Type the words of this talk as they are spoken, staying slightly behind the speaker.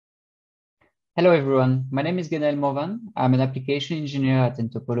Hello, everyone. My name is Guenael Morvan. I'm an application engineer at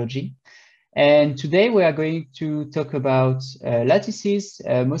nTopology. And today we are going to talk about lattices,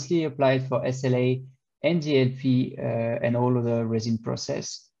 mostly applied for SLA and DLP and all of the resin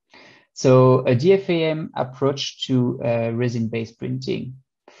process. So a DfAM approach to resin-based printing.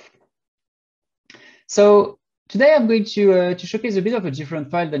 So today I'm going to showcase a bit of a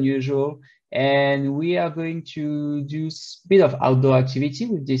different file than usual. And we are going to do a bit of outdoor activity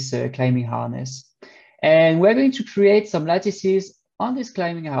with this climbing harness. And we're going to create some lattices on this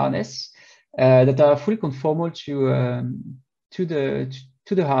climbing harness that are fully conformal to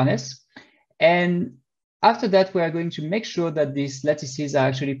the harness. And after that, we are going to make sure that these lattices are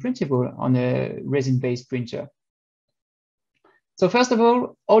actually printable on a resin-based printer. So first of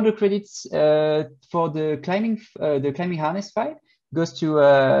all the credits for the climbing harness file goes to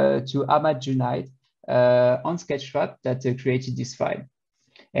Ahmad Junaid on Sketchfab that created this file.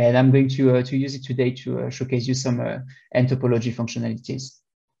 And I'm going to use it today to showcase you some nTopology functionalities.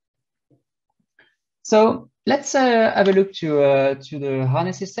 So let's have a look to the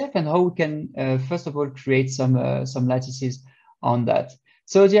harness itself and how we can, first of all, create some lattices on that.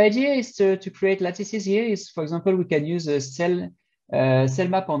 So the idea is to create lattices here is, for example, we can use a cell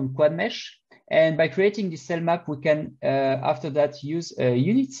map on quad mesh. And by creating this cell map, we can, after that, use a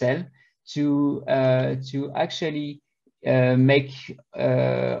unit cell to actually make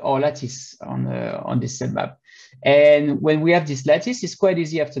our lattice on this cell map. And when we have this lattice, it's quite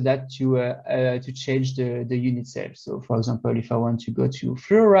easy after that to change the unit cell. So for example, if I want to go to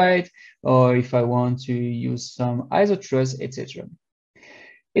fluoride, or if I want to use some isotrust, etc.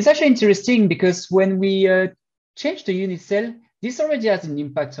 It's actually interesting because when we change the unit cell, this already has an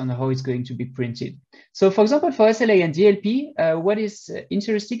impact on how it's going to be printed. So for example, for SLA and DLP, what is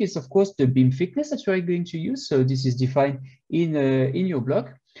interesting is, of course, the beam thickness that you are going to use. So this is defined in your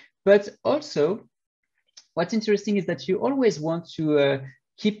block. But also, what's interesting is that you always want to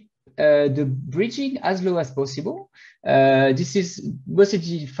keep the bridging as low as possible. This is mostly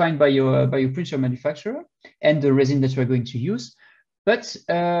defined by your printer manufacturer and the resin that you are going to use. But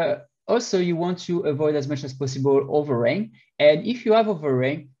also, you want to avoid as much as possible overhang. And if you have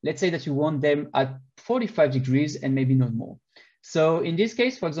overhang, let's say that you want them at 45 degrees and maybe not more. So in this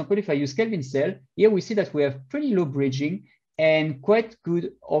case, for example, if I use Kelvin cell, here we see that we have pretty low bridging and quite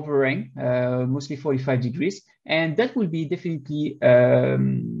good overhang, mostly 45 degrees. And that will be definitely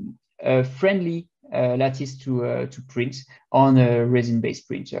a friendly lattice to print on a resin-based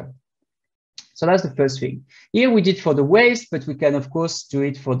printer. So that's the first thing. Here we did for the waist, but we can of course do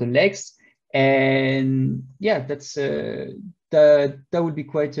it for the legs. And yeah, that's that would be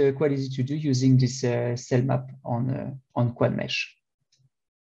quite easy to do using this cell map on quad mesh.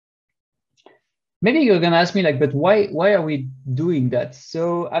 Maybe you're gonna ask me like, but why are we doing that?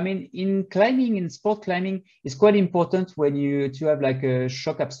 So I mean, in climbing, in sport climbing, it's quite important when to have like a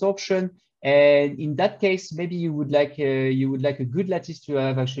shock absorption. And in that case, maybe you would like a good lattice to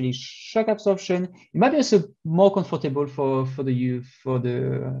have actually shock absorption. It might be also more comfortable for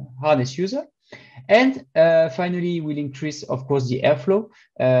the harness user. And finally, will increase, of course, the airflow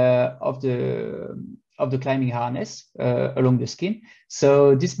of the climbing harness along the skin.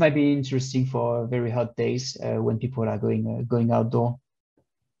 So this might be interesting for very hot days when people are going outdoor.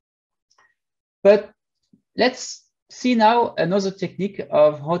 But let's see now another technique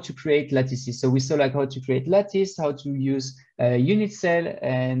of how to create lattices. So we saw like how to create lattice, how to use a unit cell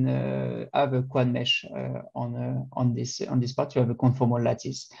and have a quad mesh on this part to have a conformal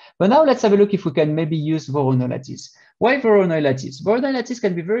lattice. But now let's have a look if we can maybe use Voronoi lattice. Why Voronoi lattice? Voronoi lattice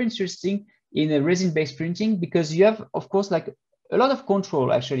can be very interesting in a resin-based printing because you have, of course, like a lot of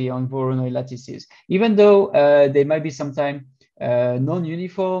control actually on Voronoi lattices, even though they might be sometimes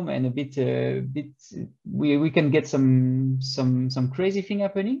non-uniform and a bit we can get some crazy thing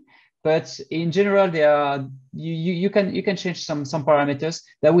happening, but in general they are you can change some parameters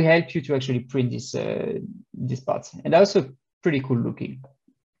that will help you to actually print this part, and also pretty cool looking.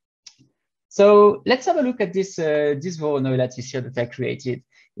 So let's have a look at this Voronoi lattice here that I created.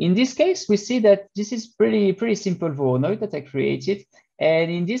 In this case, we see that this is pretty simple Voronoi that I created,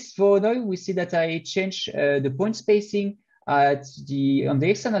 and in this Voronoi we see that I changed the point spacing on the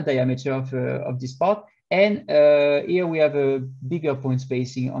external diameter of this part, and here we have a bigger point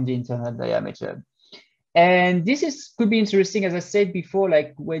spacing on the internal diameter. And this could be interesting, as I said before,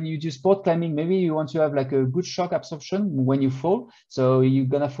 like when you do sport climbing, maybe you want to have like a good shock absorption when you fall. So you're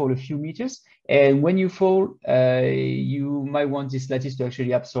gonna fall a few meters, and when you fall, you might want this lattice to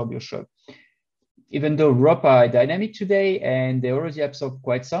actually absorb your shock. Even though rope are dynamic today and they already absorb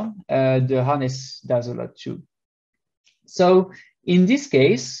quite some, the harness does a lot too. So in this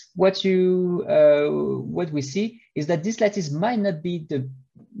case, what we see is that this lattice might not be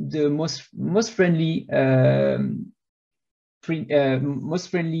the most friendly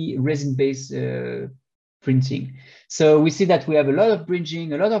resin-based printing. So we see that we have a lot of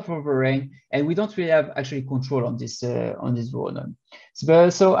bridging, a lot of overhang, and we don't really have actually control on this Voronoi.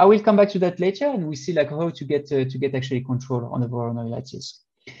 So I will come back to that later, and we see like how to get actually control on the Voronoi lattice.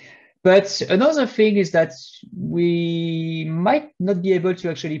 But another thing is that we might not be able to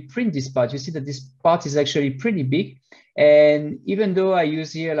actually print this part. You see that this part is actually pretty big. And even though I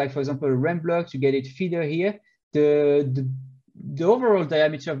use here, like, for example, a RAM block to get it feeder here, the overall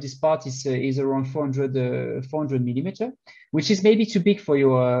diameter of this part is around 400 millimeter, which is maybe too big for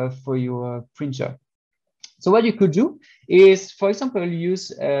your printer. So what you could do is, for example, use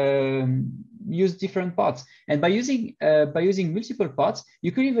different parts, and by using multiple parts,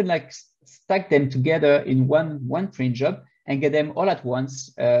 you could even like stack them together in one print job and get them all at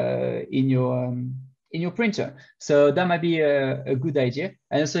once in your printer. So that might be a good idea,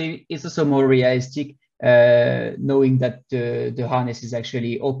 and also it's also more realistic, knowing that the harness is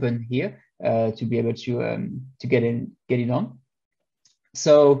actually open here to be able to get it on.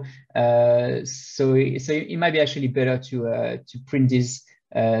 So it might be actually better to print this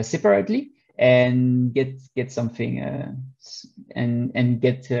separately and get something and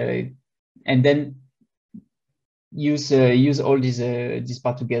then use all this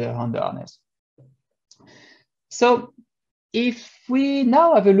part together on the harness. So if we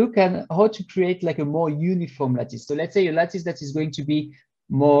now have a look at how to create like a more uniform lattice, so let's say a lattice that is going to be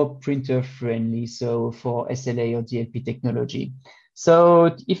more printer friendly, so for SLA or DLP technology.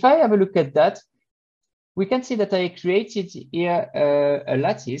 So if I have a look at that, we can see that I created here a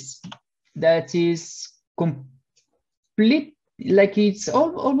lattice that is complete, like it's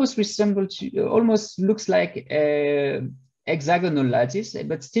almost looks like a hexagonal lattice,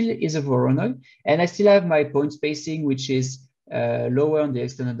 but still is a Voronoi. And I still have my point spacing, which is lower on the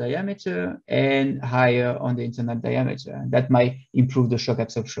external diameter and higher on the internal diameter. That might improve the shock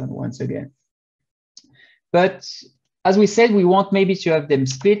absorption once again. But as we said, we want maybe to have them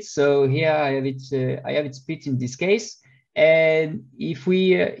split. So here I have it split in this case. And if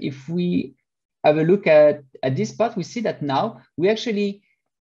we have a look at this part, we see that now we actually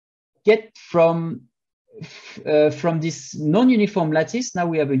get from this non-uniform lattice, now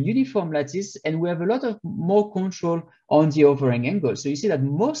we have a uniform lattice, and we have a lot of more control on the overhang angle. So you see that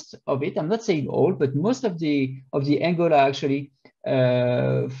most of it, I'm not saying all, but most of the angle are actually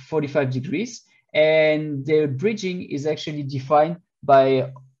 45 degrees. And the bridging is actually defined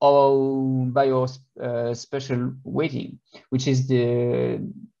by our special weighting, which is the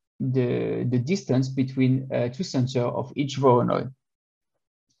distance between two centers of each Voronoi.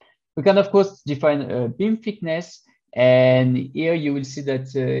 We can, of course, define beam thickness, and here you will see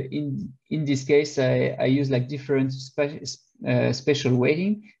that in this case I use like different special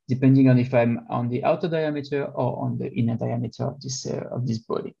weighting depending on if I'm on the outer diameter or on the inner diameter of this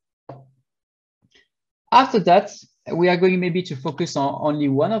body. After that, we are going maybe to focus on only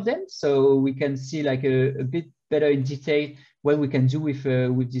one of them, so we can see like a bit better in detail what we can do with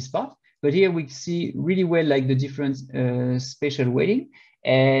this part. But here we see really well like the different spatial weighting.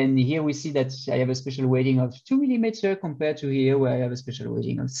 And here we see that I have a special weighting of 2 millimeter compared to here where I have a special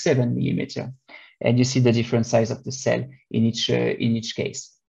weighting of 7 millimeter. And you see the different size of the cell in each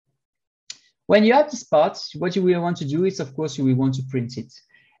case. When you have this part, what you will want to do is, of course, you will want to print it.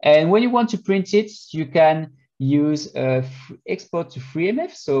 And when you want to print it, you can use export to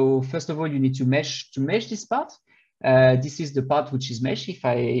FreeMF. So first of all, you need to mesh this part. This is the part which is mesh. If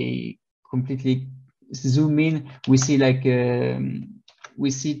I completely zoom in, we see like we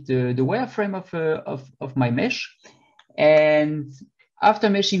see the wireframe of my mesh. And after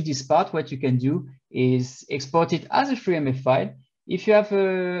meshing this part, what you can do is export it as a FreeMF file. If you have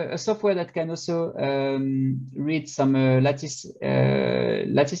a software that can also read some lattice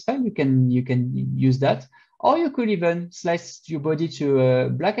file, you can use that. Or you could even slice your body to a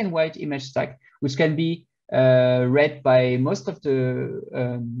black and white image stack, which can be read by most of the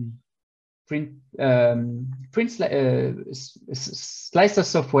slicer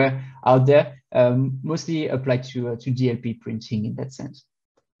software out there, mostly applied to DLP printing in that sense.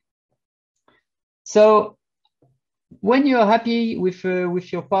 So when you're happy with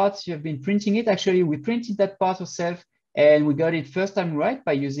your parts, you have been printing it. Actually, we printed that part ourselves, and we got it first time right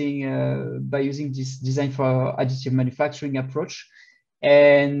by using this design for additive manufacturing approach.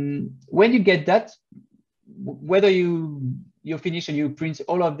 And when you get that, whether you finish and you print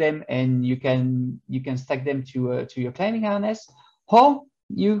all of them and you can stack them to your climbing harness, or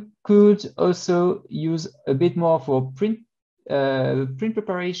you could also use a bit more for print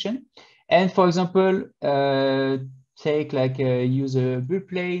preparation. And for example, take like use a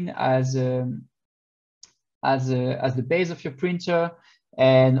biplane as the base of your printer,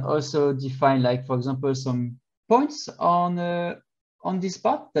 and also define, like, for example, some points on this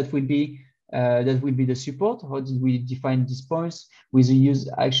part that will be the support. How did we define these points? We use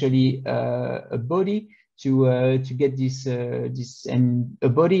actually a body to get this and a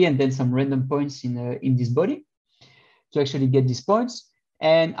body, and then some random points in this body to actually get these points.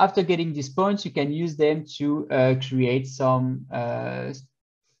 And after getting these points, you can use them to create some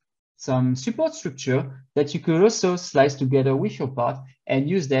support structure that you could also slice together with your part and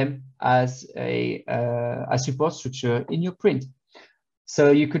use them as a support structure in your print.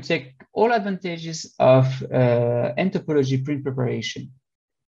 So you could take all advantages of nTopology print preparation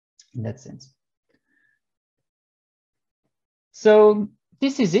in that sense. So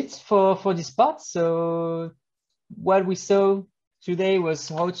this is it for this part. So what we saw today was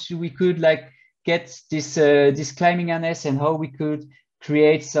how we could like get this climbing harness, and how we could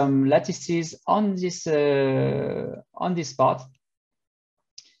create some lattices on this part.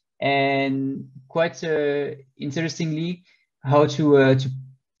 And quite interestingly, how to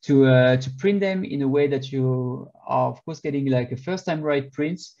print them in a way that you are of course getting like a first time right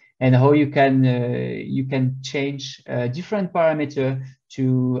prints, and how you can change different parameter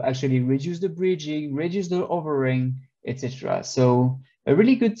to actually reduce the bridging, reduce the overlaying, etc. So a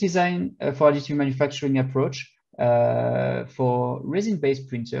really good design for additive manufacturing approach for resin-based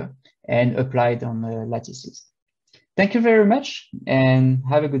printer and applied on lattices. Thank you very much, and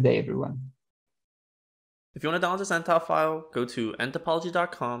have a good day, everyone. If you want to download this nTop file, go to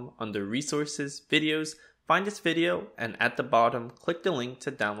nTopology.com under Resources, Videos, find this video, and at the bottom, click the link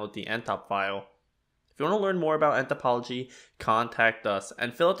to download the nTop file. If you want to learn more about nTopology, contact us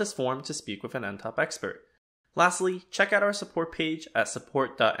and fill out this form to speak with an nTop expert. Lastly, check out our support page at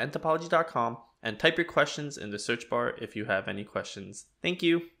support.ntopology.com and type your questions in the search bar if you have any questions. Thank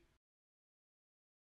you.